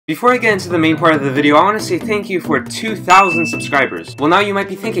Before I get into the main part of the video, I want to say thank you for 2,000 subscribers. Well, now you might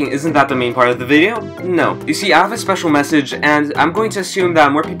be thinking, isn't that the main part of the video? No. You see, I have a special message, and I'm going to assume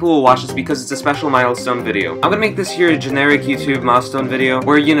that more people will watch this because it's a special milestone video. I'm gonna make this here a generic YouTube milestone video,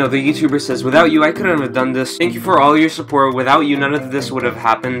 where, you know, the YouTuber says, without you, I couldn't have done this. Thank you for all your support. Without you, none of this would have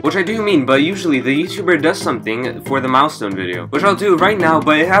happened. Which I do mean, but usually the YouTuber does something for the milestone video, which I'll do right now,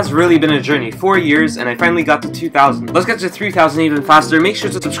 but it has really been a journey. 4 years, and I finally got to 2,000. Let's get to 3,000 even faster. Make sure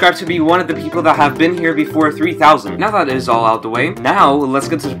to subscribe to be one of the people that have been here before 3,000. Now that is all out the way, now let's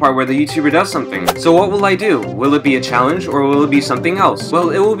get to the part where the YouTuber does something. So what will I do? Will it be a challenge, or will it be something else? Well,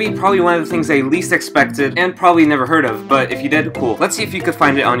 it will be probably one of the things I least expected, and probably never heard of, but if you did, cool. Let's see if you could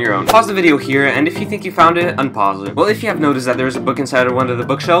find it on your own. Pause the video here, and if you think you found it, unpause it. Well, if you have noticed that there is a book inside of one of the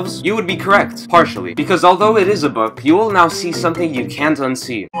bookshelves, you would be correct, partially. Because although it is a book, you will now see something you can't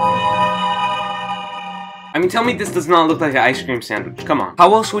unsee. I mean, tell me this does not look like an ice cream sandwich. Come on.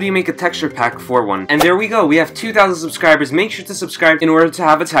 How else would you make a texture pack for one? And there we go. We have 2,000 subscribers. Make sure to subscribe in order to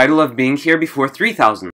have a title of being here before 3,000.